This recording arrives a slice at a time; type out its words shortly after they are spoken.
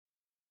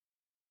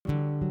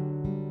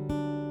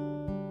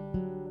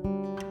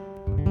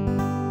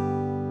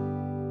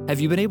Have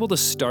you been able to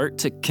start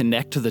to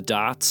connect the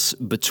dots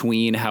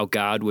between how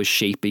God was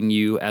shaping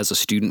you as a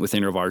student with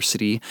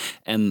InterVarsity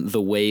and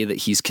the way that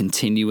he's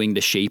continuing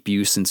to shape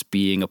you since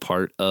being a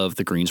part of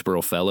the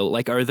Greensboro Fellow?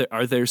 Like, are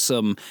there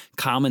some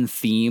common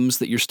themes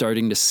that you're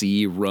starting to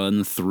see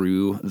run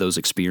through those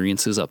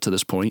experiences up to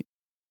this point?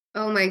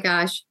 Oh my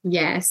gosh,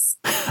 yes.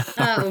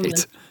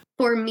 Right.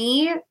 For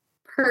me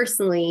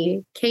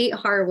personally, Kate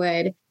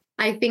Harwood,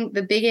 I think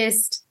the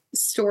biggest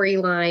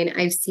storyline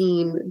I've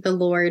seen the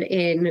Lord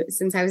in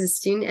since I was a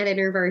student at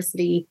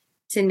InterVarsity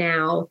to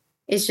now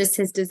is just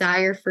his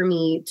desire for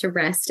me to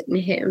rest in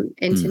him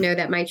and to know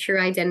that my true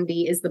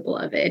identity is the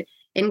beloved.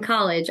 In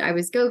college, I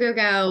was go, go,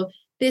 go,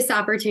 this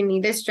opportunity,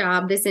 this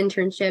job, this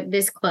internship,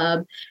 this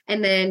club,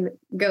 and then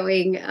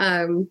going,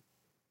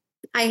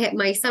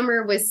 my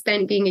summer was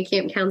spent being a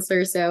camp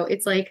counselor. So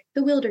it's like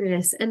the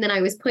wilderness. And then I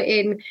was put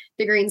in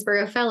the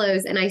Greensboro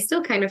Fellows and I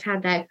still kind of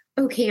had that,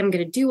 okay, I'm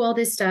going to do all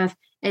this stuff.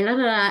 And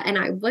and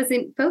I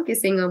wasn't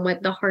focusing on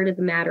what the heart of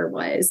the matter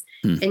was.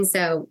 And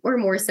so, or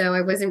more so, I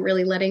wasn't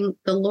really letting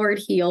the Lord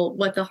heal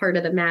what the heart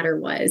of the matter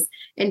was.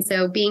 And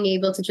so being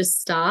able to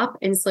just stop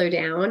and slow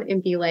down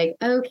and be like,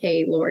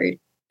 okay, Lord,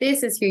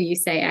 this is who you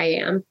say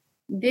I am.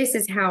 This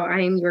is how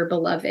I am your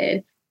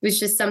beloved. Was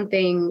just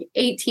something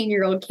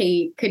 18-year-old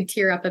Kate could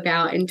tear up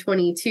about, and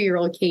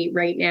 22-year-old Kate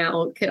right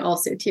now could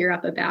also tear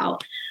up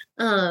about.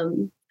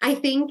 I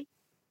think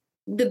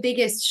the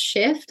biggest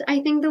shift,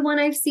 the one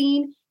I've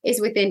seen is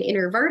within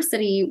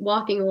InterVarsity,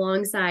 walking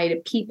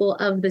alongside people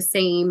of the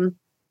same,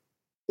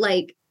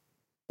 like,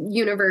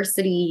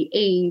 university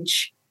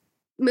age,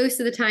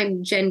 most of the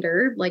time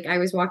gender. Like, I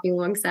was walking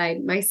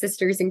alongside my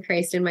sisters in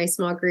Christ in my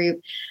small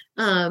group.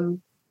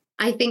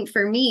 I think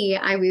for me,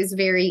 I was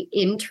very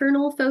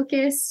internal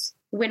focused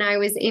when I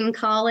was in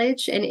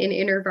college and in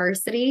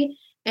InterVarsity.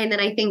 And then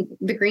I think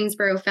the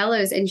Greensboro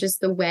Fellows and just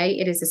the way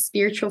it is a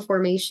spiritual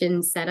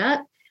formation set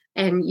up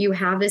and you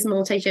have this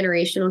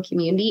multi-generational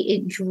community,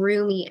 it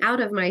drew me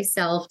out of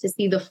myself to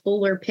see the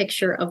fuller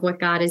picture of what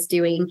God is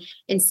doing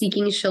and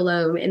seeking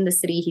shalom in the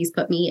city he's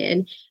put me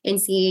in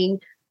and seeing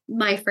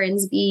my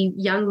friends be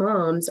young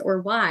moms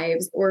or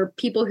wives or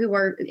people who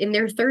are in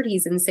their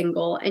 30s and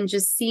single, and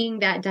just seeing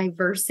that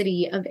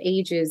diversity of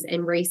ages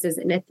and races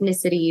and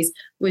ethnicities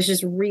was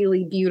just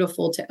really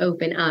beautiful to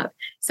open up.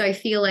 So I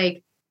feel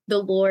like the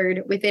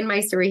Lord within my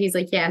story, he's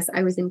like, yes,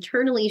 I was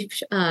internally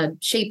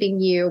shaping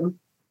you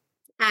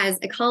as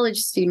a college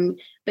student,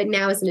 but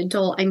now as an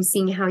adult, I'm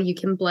seeing how you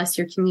can bless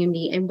your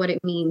community and what it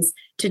means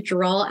to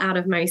draw out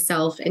of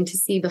myself and to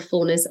see the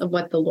fullness of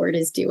what the Lord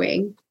is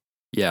doing.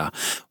 Yeah.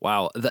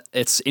 Wow.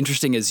 It's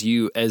interesting as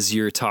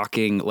you're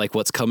talking, like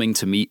what's coming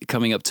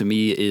up to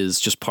me is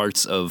just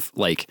parts of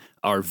like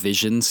our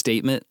vision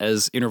statement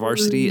as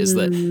InterVarsity is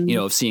that,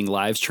 of seeing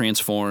lives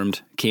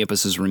transformed,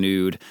 campuses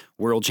renewed,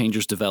 world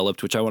changers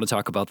developed, which I want to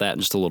talk about that in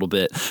just a little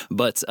bit.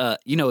 But,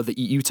 that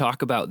you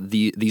talk about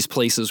these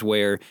places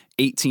where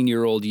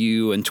 18-year-old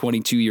you and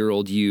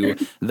 22-year-old you,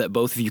 that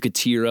both of you could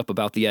tear up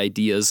about the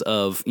ideas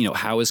of,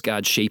 how is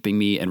God shaping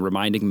me and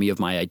reminding me of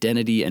my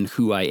identity and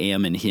who I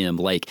am in him,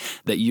 like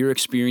that you're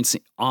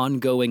experiencing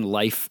ongoing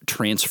life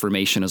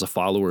transformation as a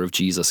follower of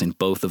Jesus in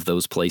both of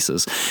those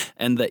places.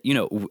 And that,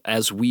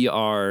 as we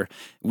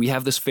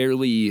have this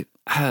fairly,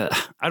 I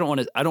don't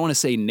want to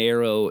say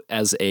narrow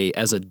as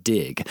a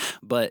dig,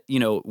 but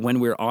when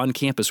we're on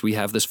campus, we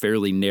have this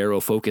fairly narrow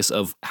focus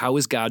of how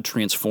is God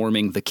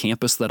transforming the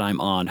campus that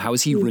I'm on? How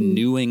is he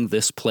renewing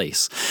this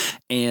place?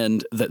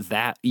 And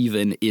that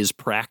even is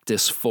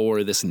practice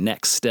for this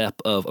next step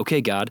of,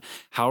 okay, God,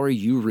 how are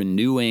you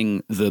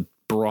renewing the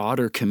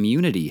broader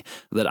community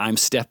that I'm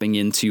stepping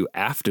into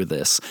after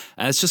this?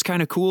 And it's just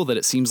kind of cool that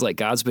it seems like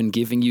God's been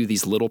giving you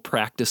these little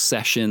practice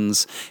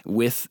sessions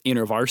with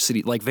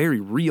InterVarsity, like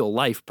very real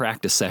life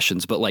practice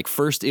sessions, but like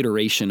first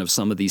iteration of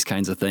some of these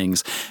kinds of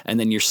things. And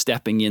then you're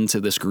stepping into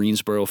this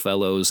Greensboro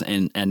Fellows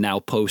and now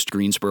post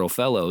Greensboro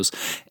Fellows.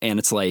 And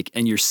it's like,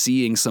 and you're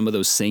seeing some of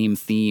those same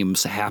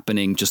themes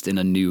happening just in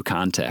a new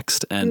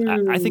context.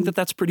 And I think that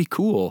that's pretty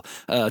cool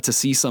to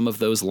see some of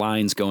those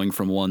lines going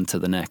from one to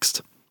the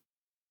next.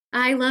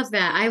 I love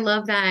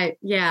that.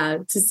 Yeah.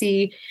 To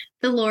see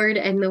the Lord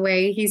and the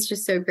way he's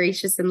just so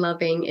gracious and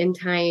loving and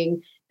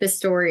tying the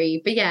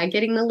story. But yeah,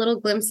 getting the little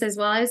glimpses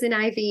while I was in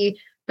Ivy.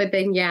 But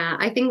then, yeah,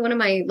 I think one of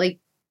my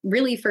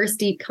really first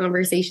deep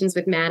conversations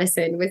with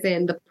Madison was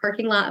in the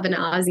parking lot of an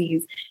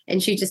Aussies.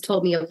 And she just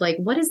told me of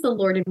what is the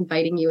Lord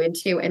inviting you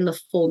into and the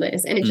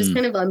fullness. And it just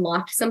kind of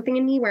unlocked something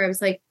in me where I was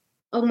like,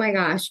 oh my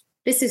gosh,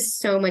 this is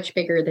so much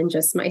bigger than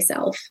just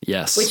myself.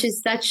 Yes. Which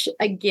is such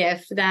a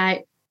gift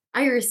that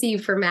I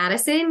received for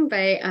Madison,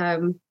 but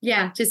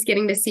just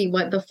getting to see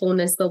what the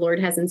fullness the Lord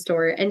has in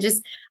store. And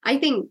just, I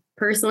think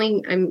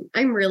personally,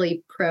 I'm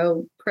really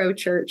pro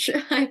church.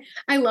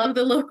 I love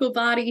the local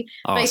body.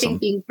 Awesome. But I think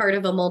being part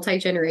of a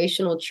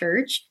multi-generational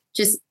church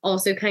just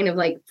also kind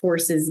of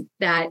forces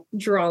that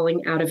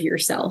drawing out of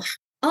yourself.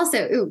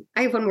 Also,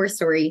 I have one more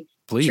story.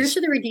 Please. Church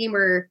of the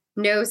Redeemer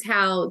knows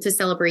how to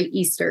celebrate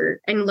Easter,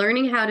 and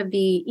learning how to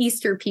be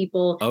Easter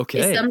people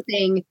is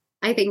something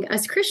I think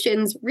us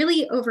Christians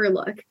really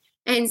overlook.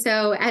 And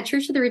so at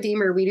Church of the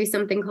Redeemer, we do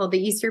something called the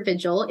Easter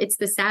Vigil. It's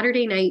the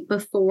Saturday night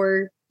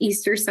before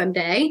Easter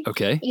Sunday.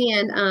 Okay.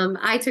 And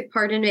I took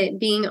part in it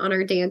being on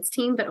our dance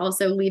team, but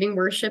also leading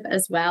worship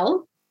as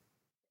well.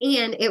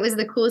 And it was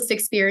the coolest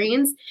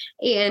experience.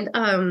 And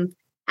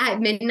at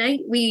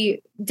midnight,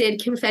 we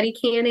did confetti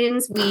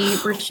cannons. We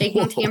were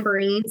shaking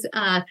tambourines.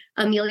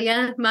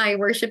 Amelia, my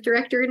worship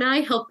director, and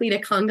I helped lead a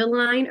conga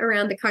line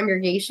around the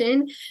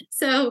congregation.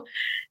 So,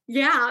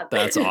 yeah.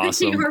 That's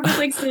awesome. Harwood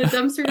likes to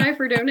dumpster dive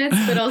for donuts,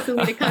 but also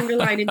lead a conga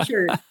line in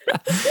church.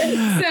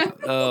 So,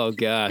 oh,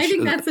 gosh. I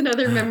think that's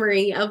another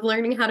memory of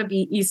learning how to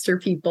be Easter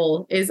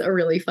people is a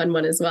really fun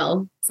one as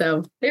well.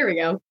 So there we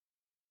go.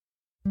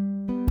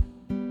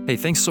 Hey,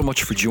 thanks so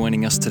much for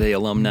joining us today,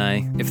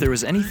 alumni. If there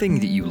was anything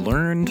that you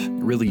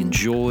learned, really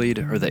enjoyed,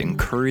 or that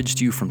encouraged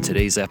you from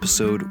today's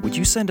episode, would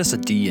you send us a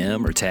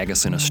DM or tag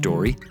us in a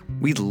story?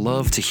 We'd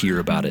love to hear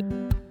about it.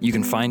 You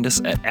can find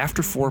us at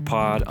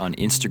After4Pod on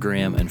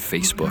Instagram and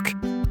Facebook.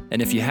 And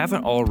if you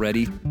haven't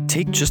already,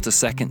 take just a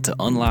second to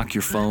unlock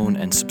your phone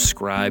and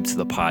subscribe to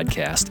the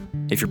podcast.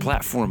 If your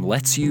platform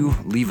lets you,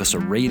 leave us a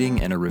rating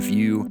and a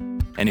review.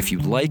 And if you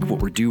like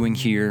what we're doing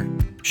here,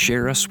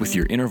 share us with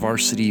your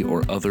InterVarsity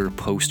or other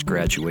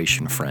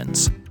post-graduation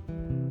friends.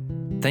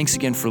 Thanks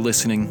again for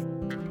listening,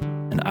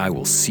 and I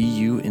will see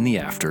you in the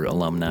after,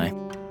 alumni.